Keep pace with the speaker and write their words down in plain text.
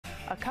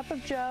A cup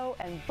of joe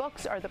and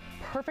books are the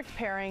perfect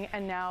pairing,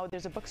 and now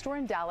there's a bookstore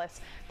in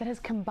Dallas that has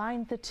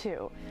combined the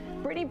two.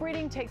 Brittany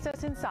Breeding takes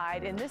us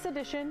inside in this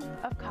edition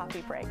of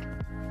Coffee Break.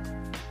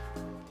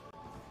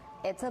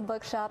 It's a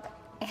bookshop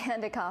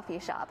and a coffee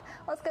shop.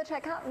 Let's go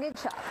check out Read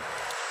Shop.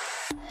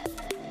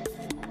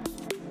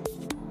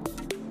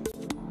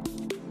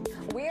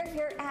 We're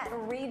here at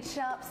Read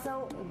Shop.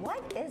 So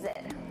what is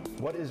it?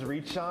 What is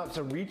Read Shop?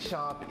 So Read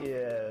Shop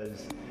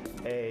is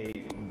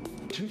a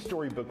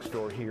two-story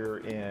bookstore here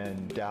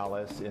in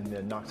Dallas in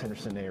the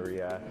Knox-Henderson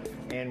area,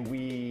 and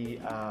we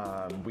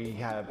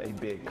have a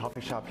big coffee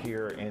shop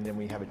here, and then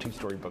we have a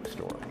two-story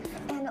bookstore.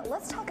 And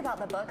let's talk about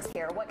the books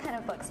here. What kind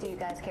of books do you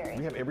guys carry?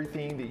 We have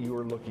everything that you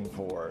are looking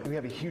for. We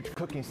have a huge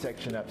cooking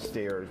section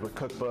upstairs with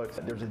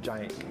cookbooks. There's a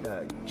giant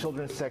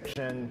children's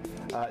section.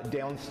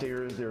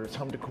 Downstairs there's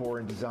home decor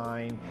and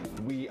design.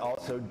 We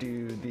also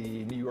do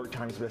the New York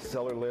Times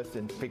bestseller list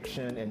in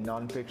fiction and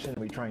nonfiction.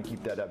 We try and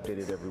keep that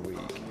updated every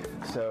week.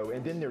 So,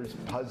 and then there's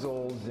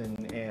puzzles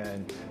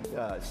and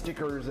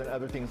stickers and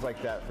other things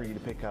like that for you to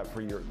pick up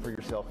for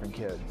yourself and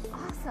kids.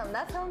 Awesome,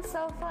 that sounds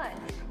so fun.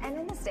 And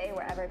in this day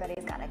where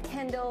everybody's got a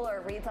Kindle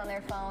or reads on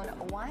their phone,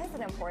 why is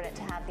it important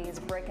to have these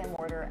brick and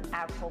mortar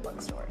actual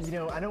bookstores? You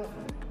know,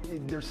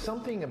 there's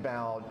something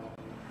about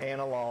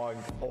analog,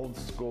 old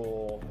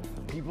school,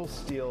 people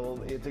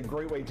still, it's a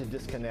great way to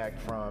disconnect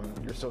from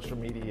your social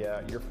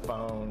media, your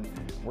phone,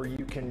 where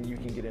you can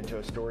get into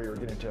a story or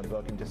get into a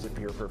book and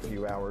disappear for a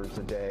few hours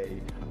a day.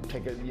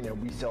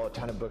 We sell a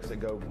ton of books that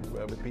go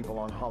with people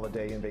on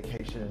holiday and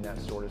vacation and that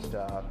sort of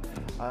stuff.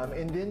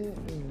 And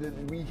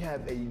then we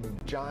have a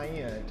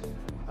giant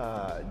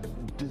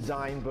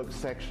design book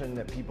section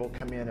that people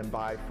come in and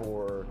buy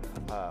for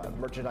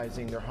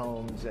merchandising their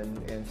homes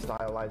and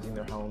stylizing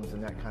their homes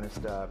and that kind of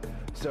stuff.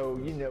 So,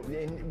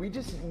 and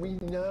we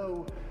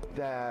know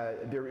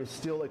that there is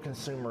still a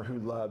consumer who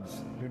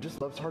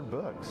just loves hard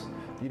books.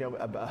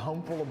 A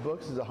home full of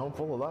books is a home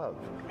full of love.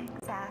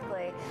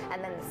 Exactly.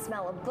 And then the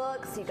smell of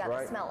books, you got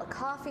the smell of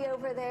coffee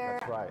over there.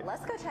 That's right.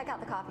 Let's go check out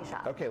the coffee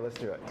shop. Okay, let's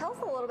do it. Tell us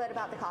a little bit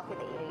about the coffee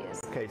that you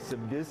use. Okay, so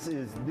this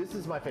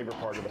is my favorite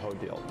part of the whole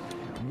deal.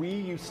 We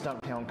use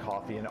Stumptown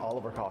coffee in all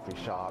of our coffee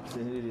shops,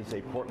 and it is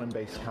a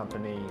Portland-based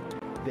company.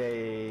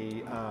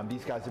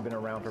 These guys have been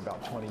around for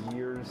about 20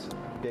 years.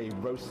 They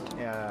roast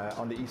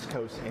on the East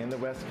Coast and the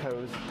West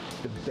Coast.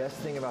 The best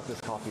thing about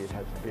this coffee, it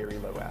has very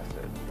low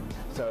acid.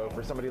 So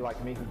for somebody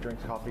like me who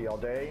drinks coffee all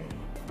day,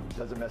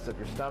 doesn't mess up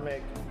your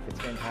stomach, it's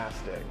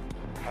fantastic.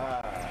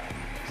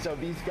 So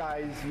these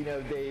guys,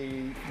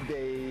 they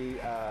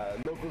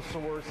local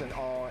source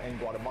in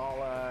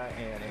Guatemala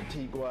and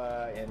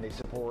Antigua, and they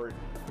support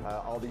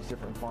all these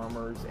different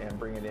farmers and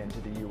bring it into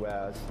the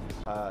U.S.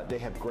 They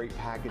have great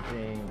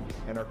packaging,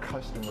 and our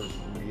customers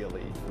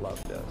really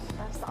love this.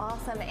 That's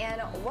awesome.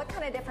 And what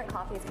kind of different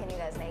coffees can you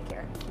guys make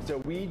here? So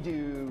we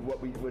do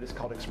what is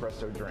called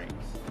espresso drinks.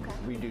 Okay.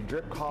 We do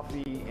drip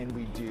coffee, and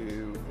we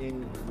do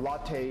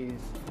lattes,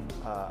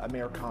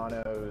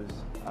 Americanos,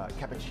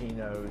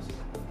 cappuccinos,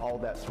 all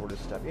that sort of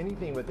stuff.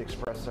 Anything with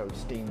espresso,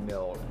 steamed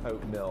milk,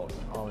 oat milk,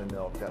 almond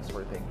milk, that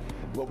sort of thing.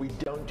 What we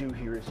don't do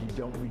here is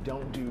we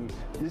don't do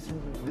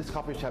this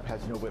coffee shop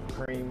has no whipped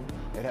cream.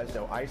 It has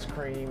no ice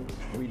cream.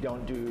 We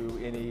don't do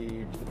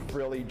any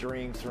frilly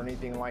drinks or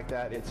anything like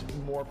that. It's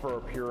more for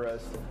a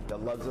purist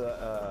that loves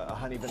a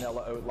honey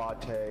vanilla oat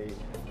latte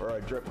or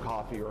a drip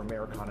coffee or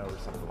Americano or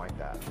something like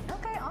that.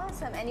 Okay,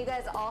 awesome. And you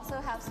guys also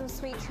have some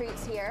sweet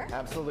treats here.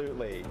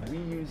 Absolutely. We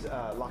use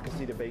La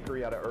Casita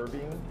Bakery out of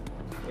Irving,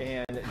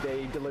 and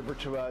they deliver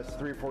to us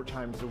 3 or 4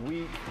 times a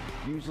week.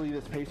 Usually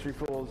this pastry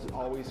full is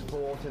always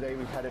full. Today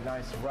we've had a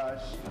nice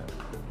rush,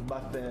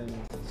 muffins,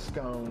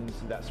 scones,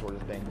 that sort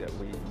of thing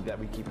that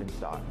we keep in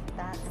stock.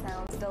 That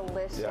sounds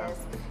delicious. Yeah.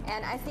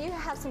 And I see you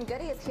have some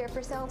goodies here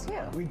for sale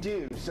too. We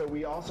do. So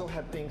we also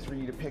have things for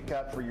you to pick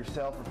up for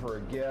yourself or for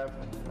a gift.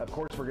 Of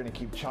course, we're going to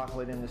keep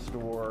chocolate in the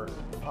store,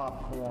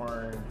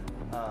 popcorn,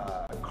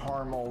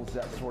 caramels,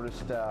 that sort of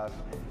stuff.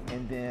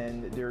 And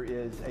then there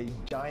is a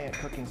giant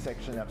cooking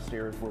section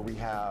upstairs where we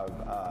have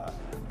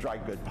dry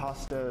good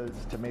pastas,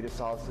 tomato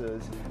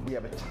sauces. We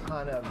have a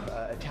ton of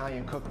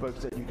Italian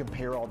cookbooks that you can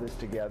pair all this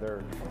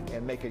together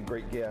and make a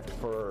great gift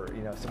for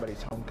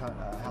somebody's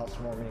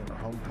housewarming or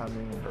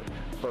homecoming or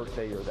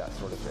birthday or that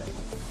sort of thing.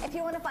 If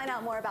you want to find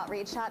out more about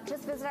Read Shop,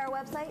 just visit our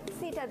website,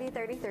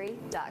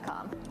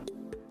 cw33.com.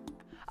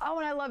 Oh,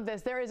 and I love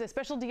this. There is a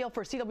special deal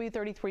for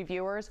CW33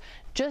 viewers.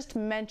 Just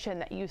mention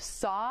that you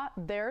saw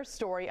their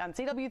story on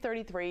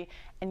CW33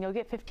 and you'll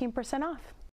get 15% off.